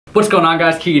What's going on,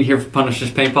 guys? Keegan here for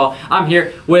Punisher's Paintball. I'm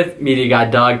here with media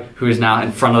guy Doug, who is now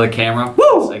in front of the camera.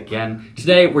 Woo! Again.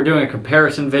 Today we're doing a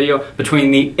comparison video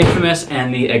between the Infamous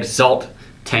and the Exalt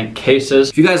tank cases.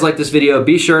 If you guys like this video,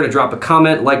 be sure to drop a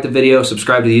comment, like the video,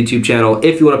 subscribe to the YouTube channel.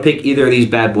 If you want to pick either of these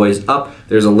bad boys up,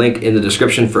 there's a link in the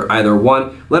description for either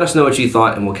one. Let us know what you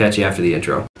thought and we'll catch you after the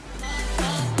intro.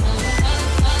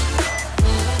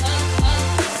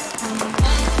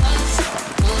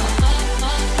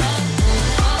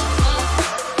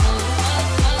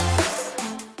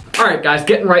 Alright guys,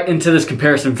 getting right into this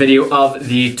comparison video of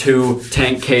the two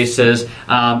tank cases.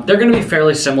 They're going to be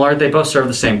fairly similar. They both serve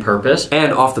the same purpose.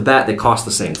 And off the bat, they cost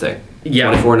the same thing.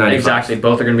 Yeah, $24.95. exactly.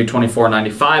 Both are going to be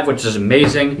 $24.95, which is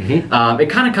amazing. It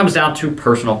kind of comes down to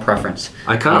personal preference.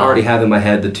 I kind of already have in my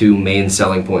head the two main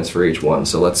selling points for each one,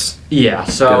 so let's... Yeah,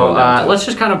 so let's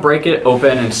just kind of break it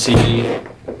open and see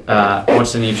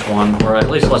what's in each one, or at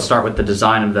least let's start with the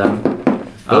design of them.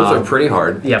 Both are pretty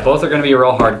hard. Yeah, both are going to be a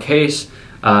real hard case.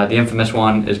 The Infamous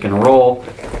one is going to roll.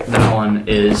 That one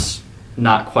is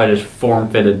not quite as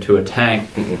form-fitted to a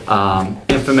tank.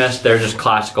 Infamous, they're just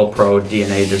classical pro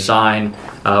DNA design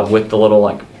with the little,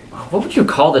 like, what would you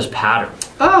call this pattern?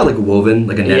 Oh, like woven,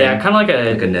 like a netting. Yeah, kind of like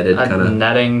a netted kind of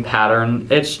netting pattern.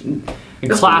 It's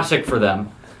classic for them.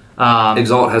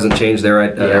 Exalt hasn't changed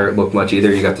their look much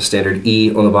either. You got the standard E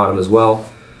on the bottom as well.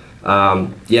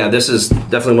 Yeah, this is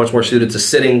definitely much more suited to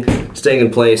sitting, staying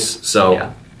in place. So.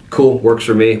 Yeah. Cool, works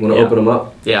for me. Want to open them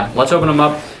up? Yeah, let's open them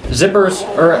up. Zippers,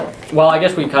 or, well, I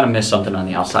guess we kind of missed something on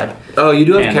the outside. Oh, you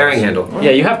do have a carrying handle.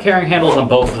 Yeah, you have carrying handles on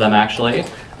both of them, actually.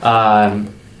 I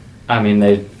mean,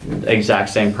 they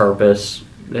exact same purpose.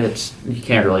 You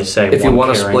can't really say. If you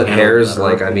want to split hairs,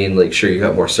 like, I mean, like, sure, you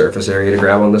got more surface area to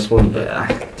grab on this one, but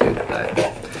dude,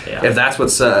 if that's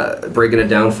what's breaking it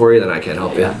down for you, then I can't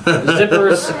help you.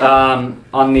 Zippers,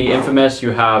 on the Infamous,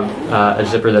 you have a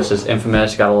zipper that says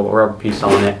Infamous, got a little rubber piece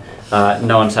on it.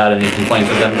 No one's had any complaints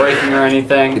with them breaking or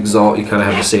anything. Exalt, you kind of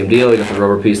have the same deal. You got the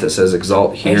rubber piece that says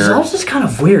Exalt here. Exalt's is kind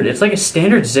of weird. It's like a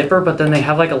standard zipper, but then they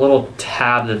have like a little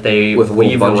tab that they with a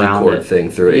little bungee cord thing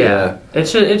through it. Yeah.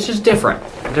 It's just different.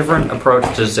 Different approach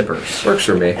to zippers. Works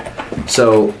for me.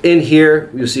 So in here,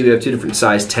 you'll see we have two different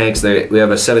size tanks. We have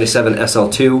a 77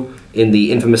 SL2 in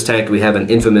the Infamous tank. We have an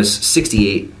Infamous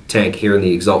 68 tank here in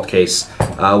the Exalt case.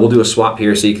 We'll do a swap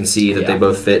here so you can see that they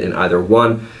both fit in either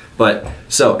one. But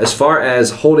so as far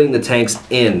as holding the tanks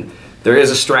in, there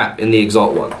is a strap in the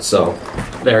Exalt one. So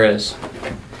there is.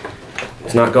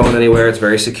 It's not going anywhere. It's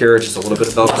very secure. Just a little bit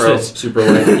of Velcro. Super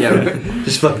light. Yeah,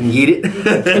 just fucking yeet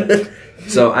it.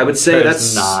 So I would say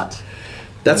that's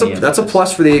a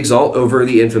plus for the Exalt over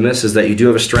the Infamous, is that you do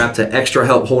have a strap to extra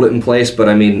help hold it in place. But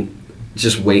I mean,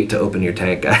 just wait to open your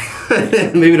tank.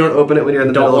 Maybe don't open it when you're in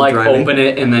the middle of driving. Don't open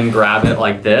it and then grab it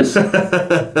like this.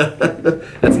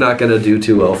 That's not gonna do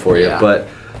too well for you. Yeah. But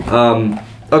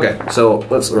okay, so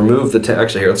let's remove the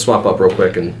actually here. Let's swap up real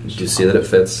quick and you see that it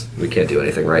fits. We can't do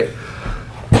anything right.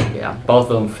 Yeah, both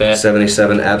of them fit.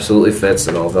 77 absolutely fits,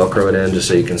 and I'll Velcro it in just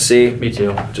so you can see. Me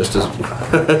too. Just as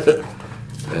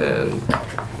and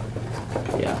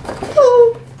yeah.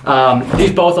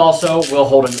 These both also will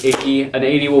hold an 80. An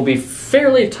 80 will be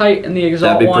fairly tight in the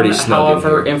Exalt one. Pretty snug.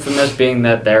 However, Infamous, being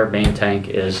that their main tank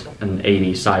is an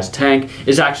 80 size tank,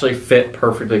 is actually fit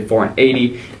perfectly for an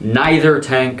 80. Neither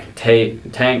tank case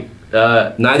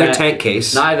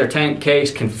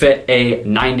can fit a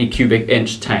 90 cubic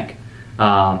inch tank.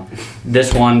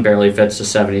 This one barely fits a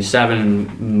 77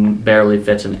 and barely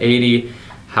fits an 80.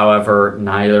 However,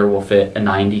 neither will fit a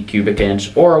 90 cubic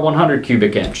inch or a 100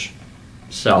 cubic inch.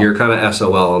 So you're kind of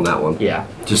SOL on that one. Yeah.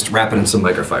 Just wrap it in some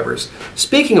microfibers.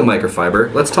 Speaking of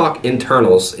microfiber, let's talk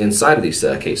internals inside of these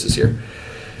cases here.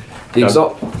 The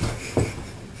Exalt.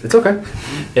 It's okay.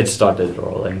 It started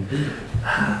rolling.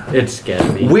 It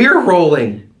scared me. We're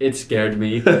rolling. It scared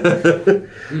me.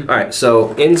 Alright,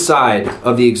 so inside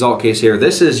of the Exalt case here,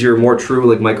 this is your more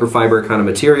true like microfiber kind of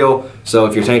material. So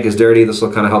if your tank is dirty, this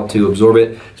will kind of help to absorb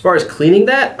it. As far as cleaning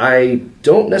that, I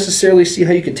don't necessarily see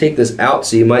how you could take this out.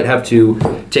 So you might have to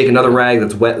take another rag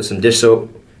that's wet with some dish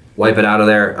soap, wipe it out of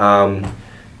there.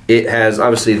 It has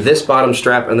obviously this bottom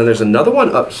strap, and then there's another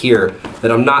one up here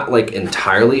that I'm not like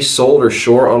entirely sold or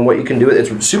sure on what you can do with. It's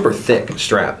a super thick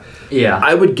strap. Yeah.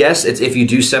 I would guess it's if you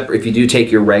do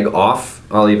take your reg off,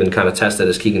 I'll even kind of test it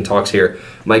as Keegan talks here.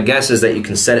 My guess is that you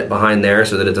can set it behind there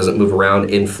so that it doesn't move around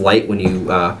in flight when you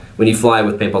fly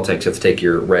with paintball tanks. You have to take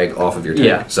your reg off of your tank.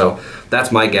 Yeah. So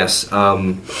that's my guess.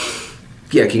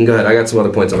 Yeah, Keegan, go ahead. I got some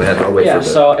other points on my head. I'll wait for a bit.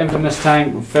 So Infamous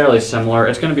tank, fairly similar.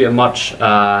 It's going to be a much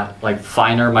like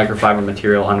finer microfiber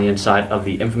material on the inside of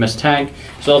the Infamous tank.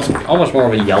 So it's almost more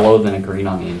of a yellow than a green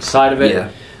on the inside of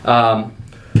it. Yeah.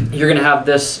 You're gonna have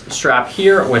this strap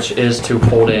here, which is to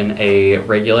hold in a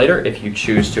regulator if you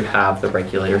choose to have the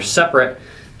regulator separate,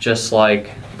 just like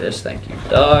this. Thank you,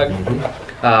 Doug.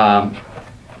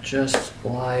 Just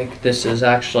like this is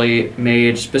actually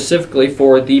made specifically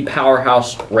for the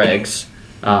Powerhouse regs.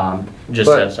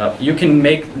 Heads up. You can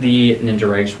make the Ninja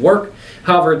regs work.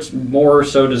 However, it's more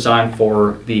so designed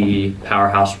for the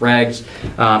Powerhouse regs.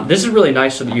 This is really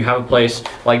nice so that you have a place,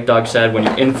 like Doug said, when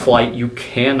you're in flight, you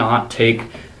cannot take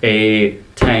a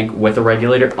tank with a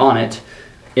regulator on it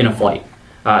in a flight.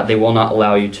 They will not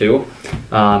allow you to.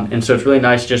 And so it's really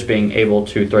nice just being able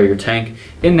to throw your tank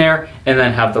in there and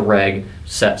then have the reg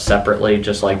set separately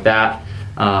just like that.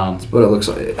 That's what it looks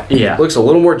like. Yeah. It looks a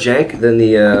little more jank than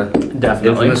the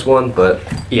definitely infamous one, but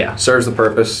yeah, serves the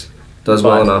purpose, does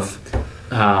well enough.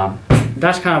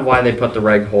 That's kind of why they put the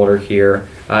reg holder here.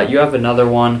 You have another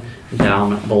one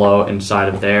down below inside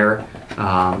of there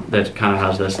that kind of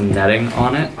has this netting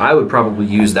on it. I would probably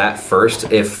use that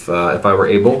first if I were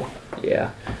able.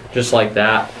 Yeah, just like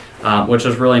that, which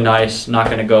is really nice, not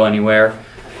going to go anywhere.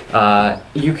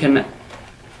 You can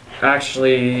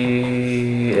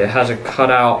actually, it has a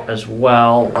cutout as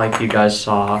well, like you guys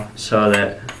saw, so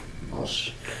that, I'll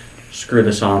screw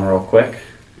this on real quick.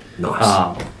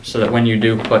 Nice. So that when you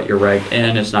do put your reg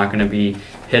in, it's not going to be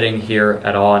hitting here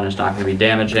at all, and it's not going to be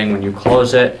damaging when you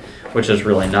close it, which is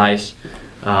really nice.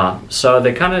 So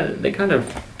they kind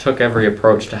of took every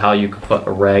approach to how you could put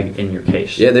a reg in your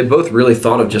case. Yeah, they both really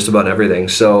thought of just about everything.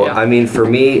 So yeah. I mean, for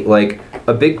me, like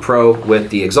a big pro with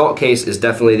the Exalt case is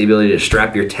definitely the ability to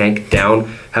strap your tank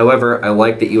down. However, I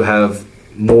like that you have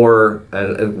more,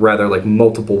 rather like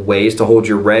multiple ways to hold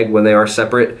your reg when they are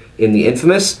separate in the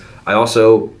Infamous. I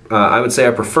also, I would say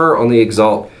I prefer on the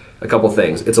Exalt a couple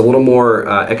things. It's a little more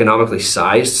economically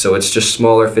sized, so it's just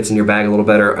smaller, fits in your bag a little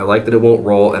better. I like that it won't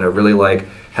roll, and I really like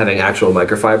having actual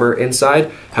microfiber inside.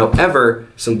 However,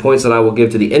 some points that I will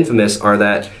give to the Infamous are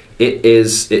that it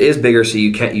is bigger, so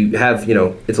you have, you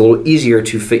know, it's a little easier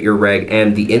to fit your reg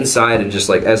and the inside, and just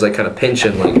like as I kind of pinch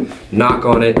and like knock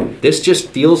on it, this just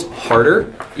feels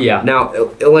harder. Yeah. Now,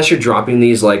 unless you're dropping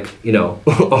these like, you know,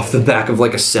 off the back of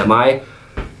like a semi,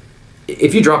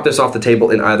 if you drop this off the table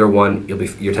in either one,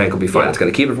 your tank will be fine. Yeah. It's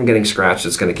going to keep it from getting scratched.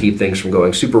 It's going to keep things from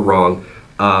going super wrong.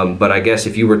 But I guess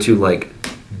if you were to like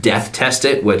death test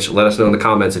it, which let us know in the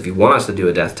comments if you want us to do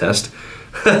a death test,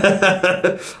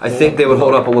 I think they would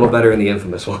hold up a little better in the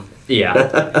Infamous one.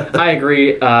 Yeah, I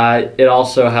agree. It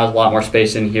also has a lot more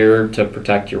space in here to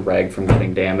protect your reg from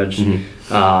getting damaged,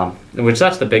 which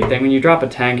that's the big thing. When you drop a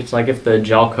tank, it's like if the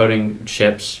gel coating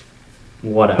chips,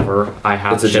 whatever, I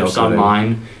have chips on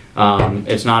mine.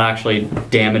 It's not actually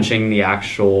damaging the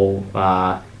actual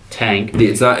tank.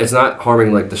 It's not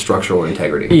harming like the structural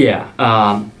integrity.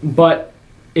 Yeah, but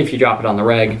if you drop it on the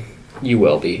reg, you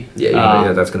will be.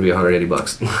 Yeah, that's going to be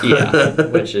 $180. Yeah,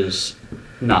 which is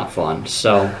not fun.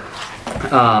 So,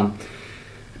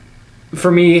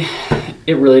 for me,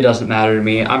 it really doesn't matter to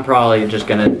me. I'm probably just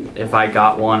gonna, if I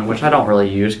got one, which I don't really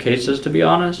use cases to be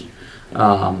honest.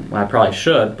 I probably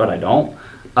should, but I don't.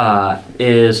 I'd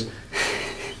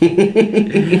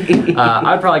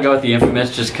probably go with the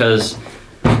Infamous just because,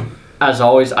 as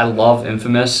always, I love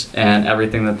Infamous and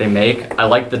everything that they make. I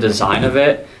like the design of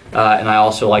it, and I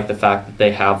also like the fact that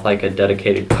they have like a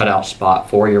dedicated cutout spot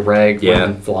for your reg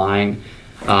when flying.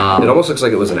 It almost looks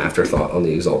like it was an afterthought on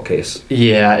the Exalt case.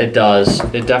 Yeah, it does.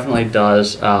 It definitely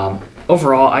does.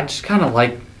 Overall, I just kind of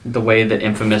like the way that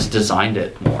Infamous designed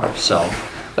it more. So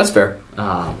that's fair.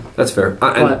 That's fair.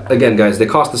 And again, guys, they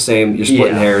cost the same. You're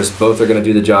splitting hairs. Both are going to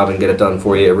do the job and get it done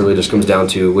for you. It really just comes down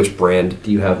to which brand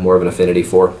do you have more of an affinity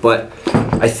for. But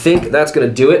I think that's going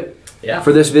to do it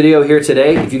for this video here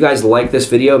today. If you guys like this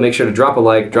video, make sure to drop a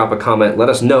like, drop a comment. Let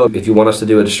us know if you want us to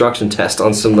do a destruction test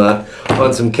on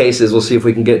some cases. We'll see if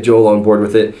we can get Joel on board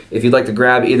with it. If you'd like to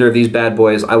grab either of these bad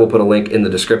boys, I will put a link in the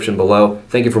description below.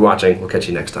 Thank you for watching. We'll catch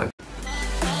you next time.